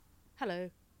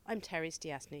Hello, I'm Terry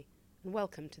Stiasny, and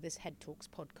welcome to this Head Talks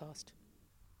podcast.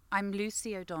 I'm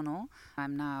Lucy O'Donnell.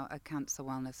 I'm now a cancer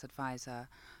wellness advisor,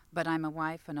 but I'm a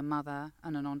wife and a mother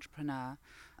and an entrepreneur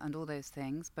and all those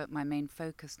things. But my main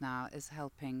focus now is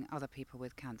helping other people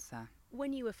with cancer.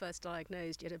 When you were first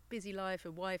diagnosed, you had a busy life,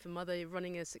 a wife, a mother,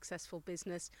 running a successful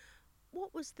business.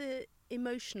 What was the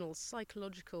emotional,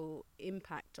 psychological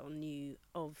impact on you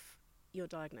of your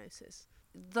diagnosis?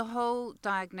 The whole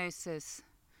diagnosis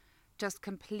just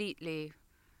completely,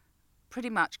 pretty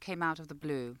much came out of the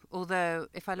blue. Although,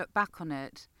 if I look back on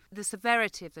it, the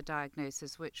severity of the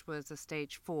diagnosis, which was a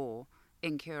stage 4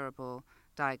 incurable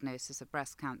diagnosis of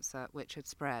breast cancer, which had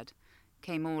spread,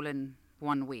 came all in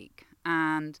 1 week.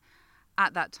 And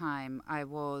at that time, I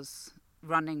was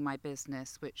running my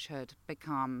business, which had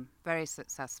become very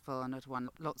successful and had won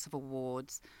lots of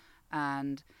awards.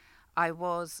 And I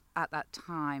was at that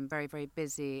time very, very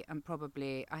busy, and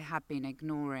probably I had been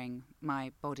ignoring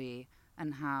my body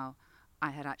and how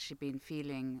I had actually been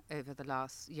feeling over the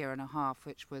last year and a half,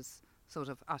 which was sort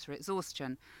of utter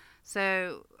exhaustion.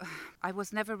 So I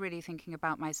was never really thinking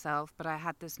about myself, but I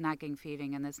had this nagging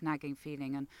feeling,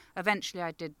 and eventually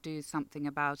I did do something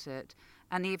about it.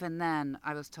 And even then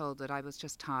I was told that I was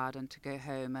just tired and to go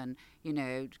home and,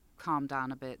 calm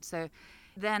down a bit. So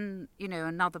then,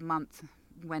 another month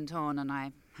went on and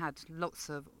I had lots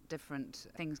of different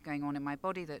things going on in my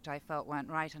body that I felt weren't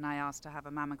right, and I asked to have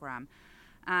a mammogram.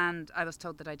 And I was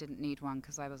told that I didn't need one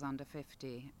because I was under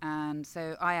 50. And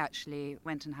so I actually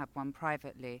went and had one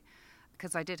privately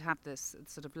because I did have this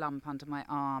sort of lump under my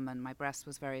arm and my breast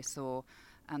was very sore.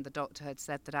 And the doctor had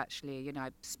said that actually, I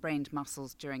sprained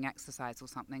muscles during exercise or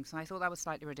something. So I thought that was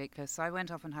slightly ridiculous. So I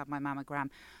went off and had my mammogram,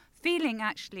 feeling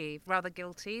actually rather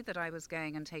guilty that I was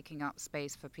going and taking up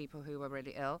space for people who were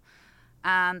really ill.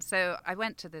 And so I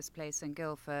went to this place in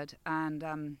Guildford, and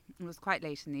it was quite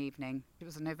late in the evening. It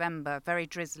was a very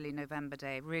drizzly November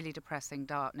day, really depressing,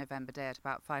 dark November day at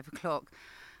about 5 o'clock.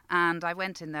 And I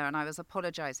went in there and I was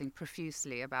apologising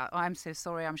profusely about, I'm so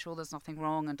sorry, I'm sure there's nothing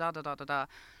wrong, and da-da-da-da-da.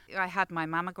 I had my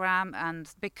mammogram, and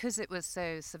because it was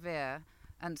so severe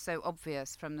and so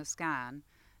obvious from the scan,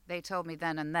 they told me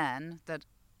then and then that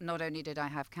not only did I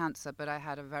have cancer, but I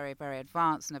had a very, very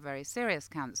advanced and a very serious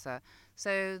cancer.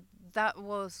 So that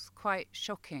was quite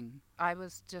shocking. I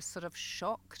was just sort of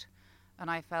shocked and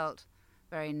I felt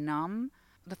very numb.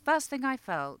 The first thing I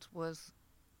felt was,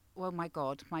 oh my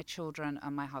God, my children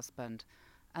and my husband.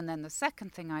 And then the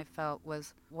second thing I felt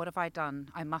was, what have I done?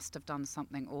 I must have done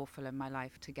something awful in my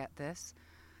life to get this.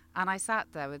 And I sat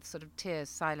there with sort of tears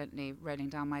silently rolling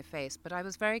down my face. But I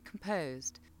was very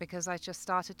composed because I just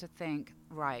started to think,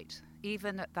 right,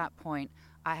 even at that point,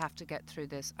 I have to get through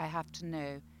this. I have to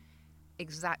know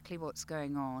exactly what's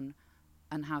going on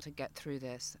and how to get through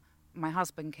this. My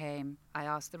husband came. I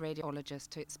asked the radiologist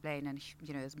to explain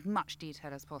in as much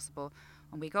detail as possible.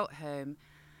 And we got home.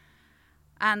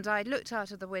 And I looked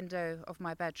out of the window of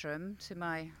my bedroom to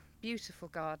my beautiful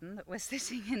garden that we're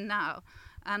sitting in now.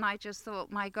 And I just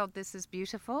thought, my God, this is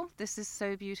beautiful. This is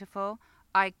so beautiful.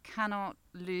 I cannot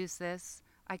lose this.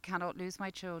 I cannot lose my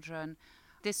children.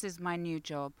 This is my new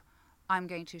job. I'm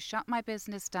going to shut my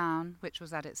business down, which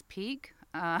was at its peak.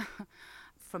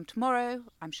 From tomorrow,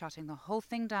 I'm shutting the whole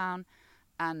thing down,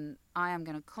 and I am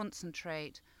going to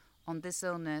concentrate on this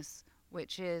illness,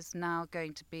 which is now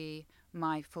going to be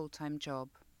my full-time job.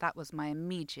 That was my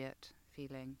immediate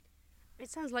feeling. It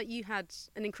sounds like you had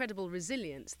an incredible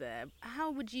resilience there.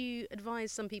 How would you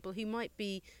advise some people who might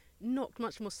be knocked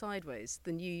much more sideways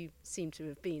than you seem to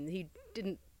have been, who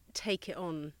didn't take it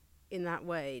on in that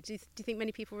way? Do you think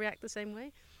many people react the same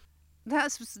way?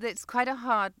 It's quite a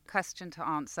hard question to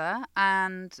answer,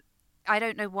 and I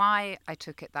don't know why I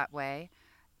took it that way.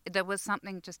 There was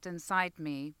something just inside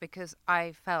me because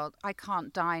I felt I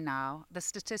can't die now. The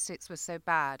statistics were so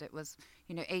bad. It was,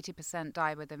 80%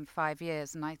 die within 5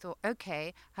 years. And I thought,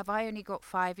 okay, have I only got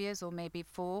 5 years or maybe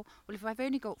 4? Well, if I've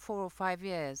only got 4 or 5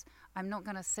 years, I'm not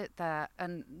going to sit there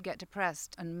and get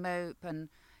depressed and mope and,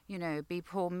 be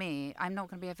poor me. I'm not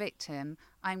going to be a victim.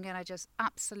 I'm going to just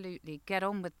absolutely get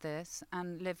on with this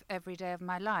and live every day of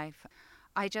my life.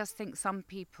 I just think some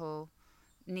people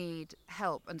need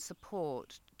help and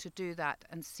support to do that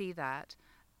and see that,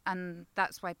 and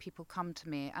that's why people come to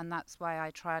me, and that's why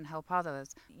I try and help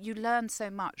others. You learn so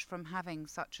much from having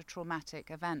such a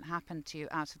traumatic event happen to you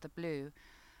out of the blue.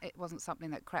 It wasn't something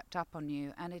that crept up on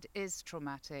you, and it is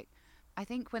traumatic. I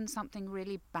think when something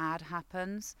really bad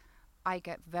happens, I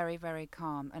get very, very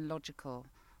calm and logical.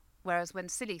 Whereas when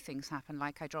silly things happen,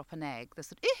 like I drop an egg, the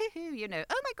sort of,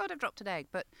 oh my God, I've dropped an egg.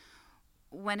 But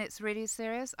when it's really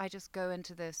serious, I just go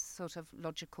into this sort of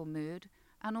logical mood.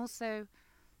 And also,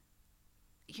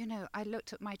 I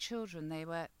looked at my children. They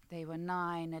were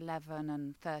 9, 11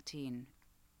 and 13.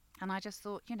 And I just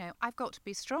thought, I've got to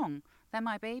be strong. They're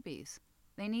my babies.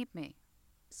 They need me.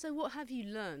 So what have you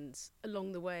learned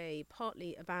along the way,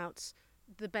 partly about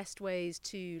the best ways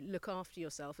to look after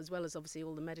yourself, as well as obviously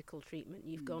all the medical treatment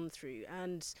you've gone through,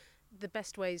 and the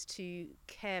best ways to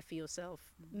care for yourself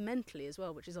mentally as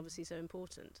well, which is obviously so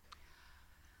important?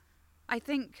 I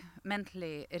think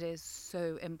mentally it is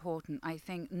so important. I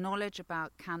think knowledge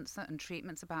about cancer and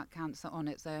treatments about cancer on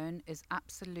its own is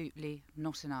absolutely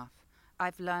not enough.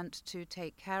 I've learnt to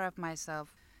take care of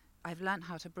myself. I've learnt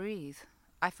how to breathe.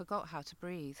 I forgot how to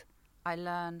breathe. I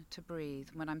learn to breathe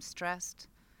when I'm stressed,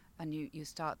 and you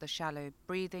start the shallow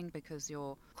breathing because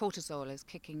your cortisol is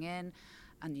kicking in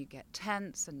and you get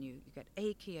tense and you get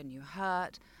achy and you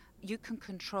hurt. You can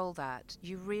control that.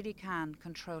 You really can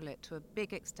control it to a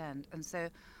big extent. And so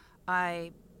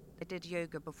I did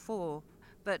yoga before,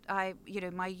 but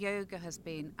my yoga has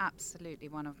been absolutely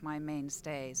one of my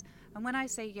mainstays. And when I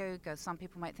say yoga, some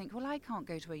people might think, well, I can't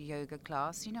go to a yoga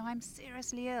class. I'm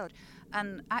seriously ill.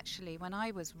 And actually, when I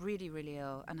was really, really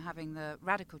ill and having the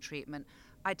radical treatment,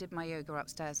 I did my yoga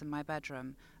upstairs in my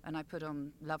bedroom, and I put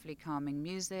on lovely calming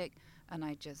music, and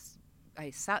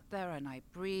I sat there and I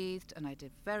breathed and I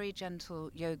did very gentle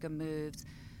yoga moves,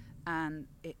 and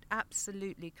it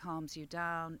absolutely calms you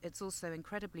down. It's also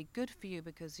incredibly good for you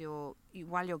because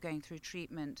while you're going through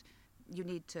treatment, you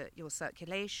need your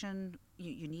circulation,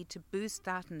 you need to boost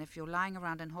that. And if you're lying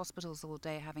around in hospitals all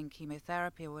day having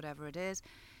chemotherapy or whatever it is,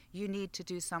 you need to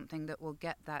do something that will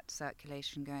get that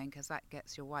circulation going, because that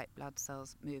gets your white blood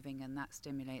cells moving and that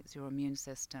stimulates your immune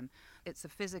system. It's a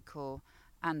physical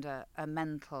and a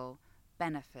mental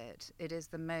benefit. It is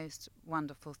the most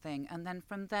wonderful thing. And then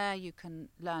from there you can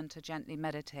learn to gently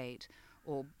meditate,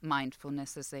 or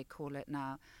mindfulness as they call it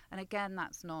now. And again,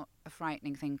 that's not a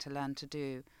frightening thing to learn to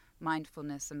do.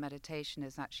 Mindfulness and meditation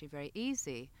is actually very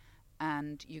easy,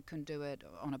 and you can do it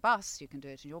on a bus, you can do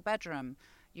it in your bedroom,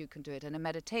 you can do it in a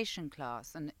meditation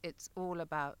class, and it's all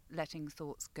about letting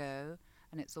thoughts go,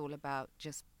 and it's all about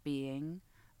just being.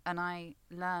 And I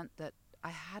learned that I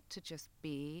had to just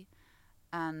be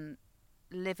and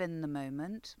live in the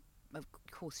moment. Of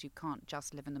course, you can't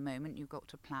just live in the moment. You've got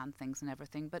to plan things and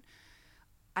everything. But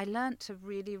I learned to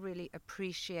really, really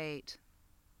appreciate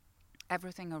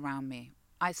everything around me.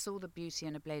 I saw the beauty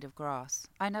in a blade of grass.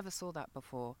 I never saw that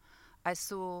before. I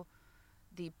saw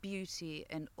the beauty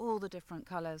in all the different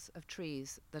colours of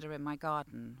trees that are in my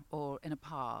garden, or in a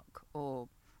park, or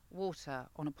water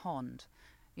on a pond.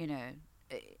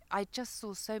 I just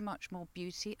saw so much more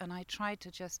beauty, and I tried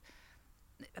to just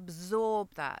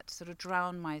absorb that, sort of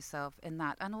drown myself in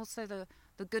that, and also the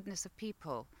goodness of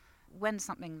people. When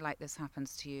something like this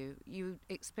happens to you, you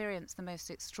experience the most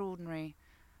extraordinary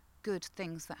good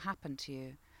things that happen to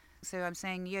you. So I'm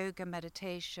saying yoga,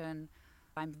 meditation.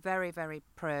 I'm very, very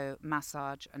pro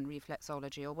massage and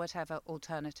reflexology, or whatever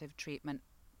alternative treatment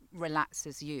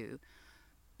relaxes you.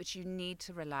 But you need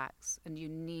to relax, and you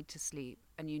need to sleep,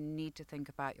 and you need to think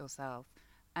about yourself,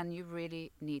 and you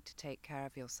really need to take care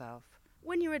of yourself.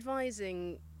 When you're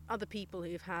advising other people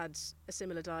who've had a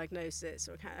similar diagnosis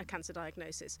or a cancer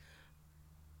diagnosis,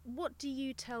 what do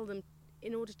you tell them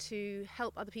in order to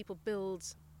help other people build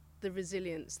the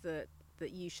resilience that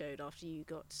you showed after you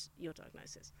got your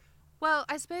diagnosis? Well,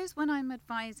 I suppose when I'm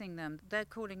advising them, they're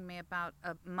calling me about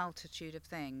a multitude of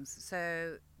things.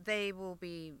 So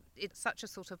it's such a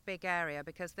sort of big area,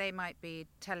 because they might be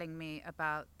telling me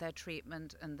about their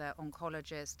treatment and their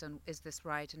oncologist, and is this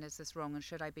right and is this wrong, and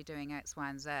should I be doing X, Y,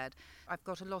 and Z? I've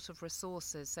got a lot of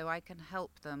resources, so I can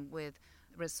help them with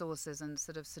resources and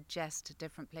sort of suggest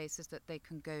different places that they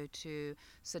can go to,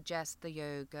 suggest the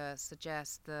yoga,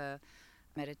 suggest the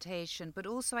meditation. But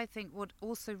also, I think what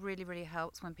also really, really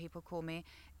helps when people call me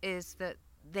is that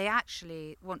they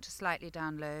actually want to slightly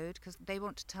download, because they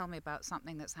want to tell me about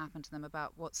something that's happened to them,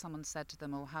 about what someone said to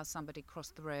them, or how somebody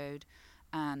crossed the road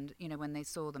and when they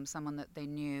saw them, someone that they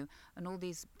knew, and all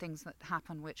these things that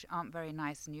happen which aren't very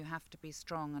nice, and you have to be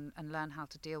strong and learn how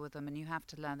to deal with them, and you have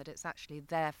to learn that it's actually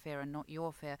their fear and not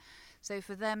your fear. So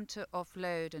for them to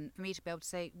offload, and for me to be able to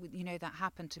say, that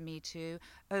happened to me too,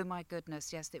 oh my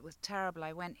goodness, yes, it was terrible,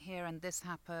 I went here and this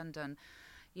happened, and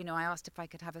I asked if I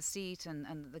could have a seat,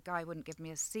 and the guy wouldn't give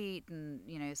me a seat, and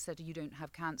said you don't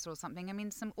have cancer or something. I mean,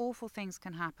 some awful things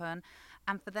can happen,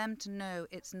 and for them to know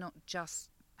it's not just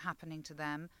happening to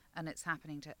them, and it's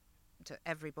happening to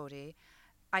everybody,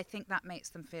 I think that makes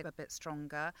them feel a bit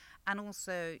stronger. And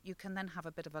also, you can then have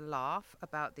a bit of a laugh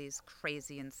about these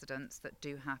crazy incidents that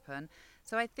do happen.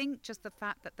 So I think just the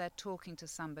fact that they're talking to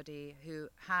somebody who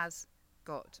has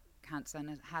got cancer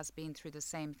and has been through the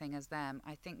same thing as them,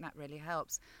 I think that really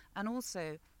helps. And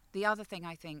also, the other thing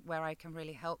I think where I can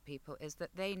really help people is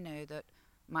that they know that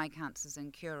my cancer is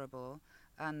incurable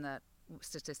and that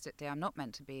statistically I'm not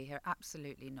meant to be here.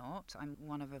 Absolutely not. I'm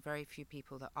one of a very few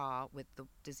people that are with the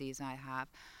disease I have.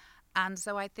 And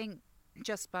so I think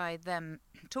just by them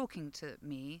talking to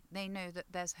me, they know that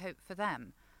there's hope for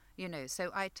them. So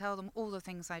I tell them all the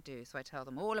things I do. So I tell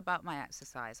them all about my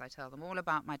exercise. I tell them all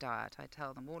about my diet. I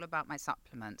tell them all about my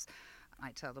supplements.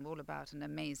 I tell them all about an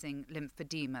amazing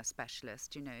lymphedema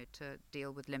specialist, to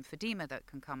deal with lymphedema that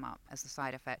can come up as a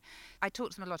side effect. I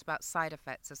talk to them a lot about side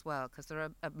effects as well, because there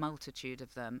are a multitude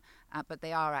of them, but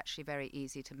they are actually very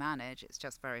easy to manage. It's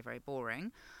just very, very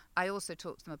boring. I also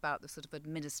talk to them about the sort of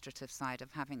administrative side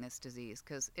of having this disease,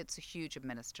 because it's a huge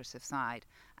administrative side.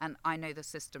 And I know the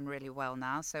system really well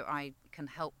now, so I can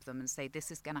help them and say, this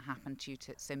is going to happen to you,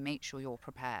 so make sure you're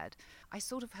prepared. I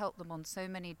sort of help them on so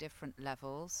many different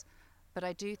levels. But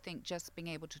I do think just being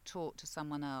able to talk to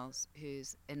someone else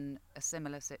who's in a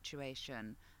similar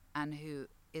situation and who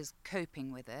is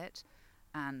coping with it,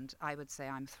 and I would say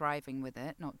I'm thriving with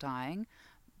it, not dying,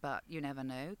 but you never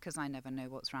know, because I never know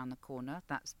what's around the corner.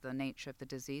 That's the nature of the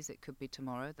disease. It could be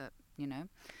tomorrow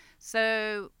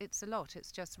So it's a lot.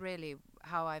 It's just really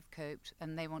how I've coped,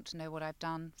 and they want to know what I've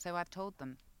done, so I've told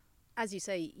them. As you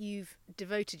say, you've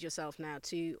devoted yourself now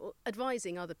to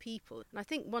advising other people. And I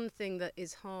think one thing that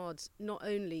is hard, not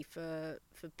only for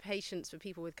patients, for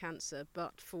people with cancer,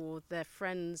 but for their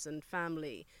friends and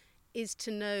family, is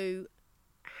to know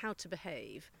how to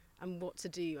behave and what to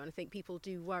do. And I think people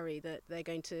do worry that they're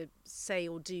going to say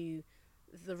or do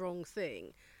the wrong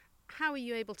thing. How are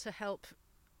you able to help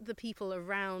the people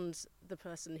around the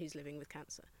person who's living with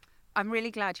cancer? I'm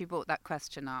really glad you brought that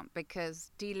question up,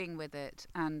 because dealing with it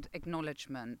and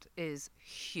acknowledgement is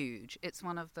huge. It's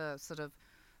one of the sort of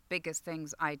biggest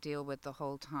things I deal with the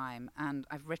whole time, and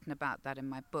I've written about that in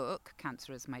my book,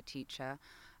 Cancer is My Teacher.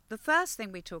 The first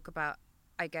thing we talk about,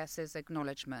 I guess, is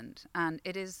acknowledgement, and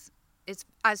it's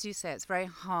as you say, it's very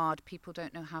hard. People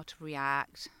don't know how to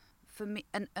react. For me,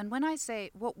 and when I say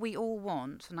what we all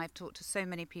want, and I've talked to so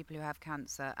many people who have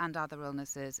cancer and other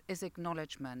illnesses, is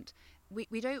acknowledgement.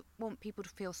 We don't want people to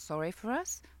feel sorry for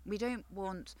us. We don't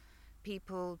want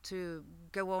people to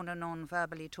go on and on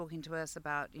verbally talking to us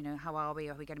about, how are we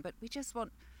getting, but we just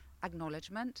want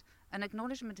acknowledgement. And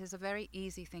acknowledgement is a very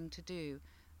easy thing to do,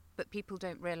 but people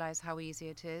don't realise how easy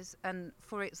it is. And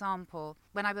for example,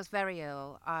 when I was very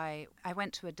ill, I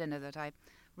went to a dinner that I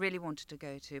really wanted to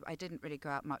go to. I didn't really go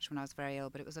out much when I was very ill,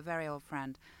 but it was a very old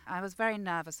friend. I was very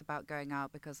nervous about going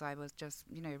out because I was just,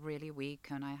 really weak,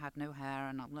 and I had no hair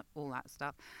and all that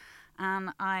stuff.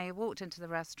 And I walked into the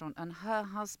restaurant, and her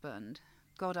husband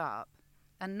got up,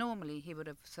 and normally he would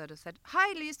have sort of said,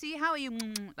 "Hi, Lucy, how are you?"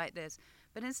 like this.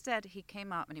 But instead he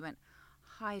came up and he went,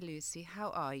 "Hi, Lucy,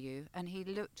 how are you?" And he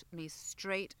looked me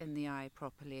straight in the eye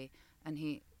properly, and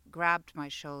he grabbed my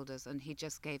shoulders and he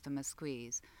just gave them a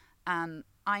squeeze. And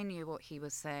I knew what he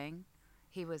was saying.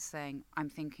 He was saying, "I'm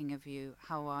thinking of you.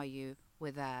 How are you?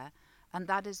 We're there." And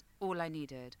that is all I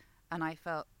needed. And I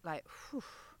felt like, whew,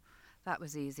 that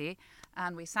was easy.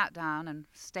 And we sat down and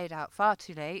stayed out far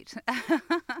too late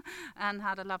and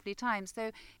had a lovely time.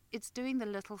 So it's doing the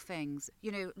little things.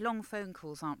 Long phone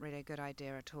calls aren't really a good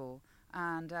idea at all.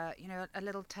 And, a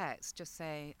little text, just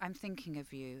say, "I'm thinking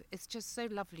of you." It's just so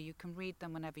lovely. You can read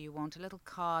them whenever you want. A little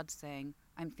card saying,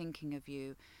 "I'm thinking of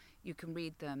you." You can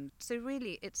read them. So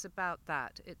really, it's about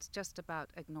that. It's just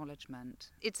about acknowledgement.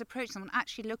 It's approaching someone,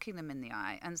 actually looking them in the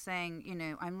eye and saying,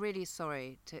 "I'm really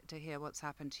sorry to hear what's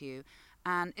happened to you.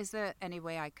 And is there any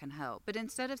way I can help?" But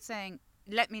instead of saying,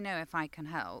 "Let me know if I can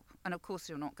help," and of course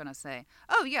you're not going to say,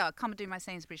 "Oh yeah, I'll come and do my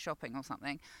Sainsbury's shopping or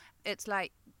something." It's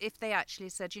like if they actually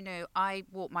said, "I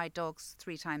walk my dogs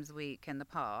 3 times a week in the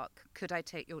park. Could I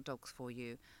take your dogs for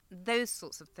you?" Those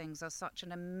sorts of things are such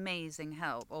an amazing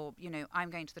help. Or, "I'm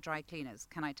going to the dry cleaners.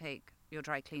 Can I take your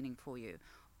dry cleaning for you?"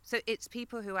 So it's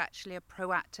people who actually are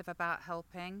proactive about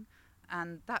helping,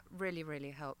 and that really,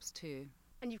 really helps too.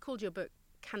 And you've called your book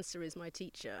Cancer is My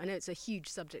Teacher. I know it's a huge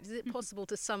subject. Is it possible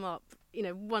to sum up,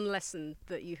 one lesson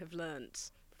that you have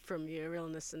learnt from your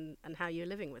illness and how you're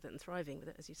living with it and thriving with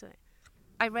it, as you say?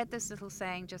 I read this little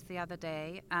saying just the other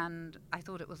day, and I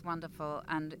thought it was wonderful.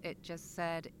 And it just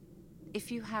said,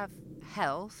 if you have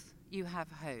health, you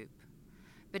have hope.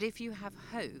 But if you have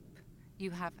hope,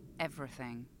 you have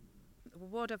everything.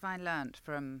 What have I learnt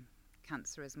from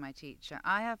Cancer is My Teacher?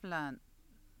 I have learnt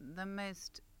the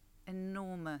most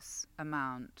enormous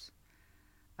amount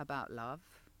about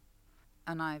love,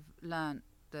 and I've learnt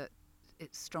that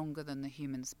it's stronger than the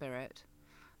human spirit.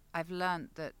 I've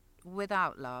learnt that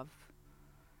without love,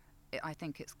 I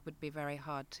think it would be very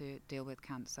hard to deal with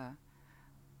cancer.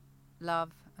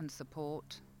 Love and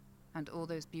support and all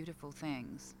those beautiful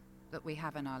things that we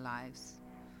have in our lives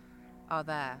are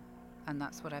there, and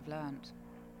that's what I've learned.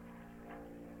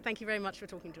 Thank you very much for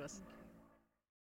talking to us.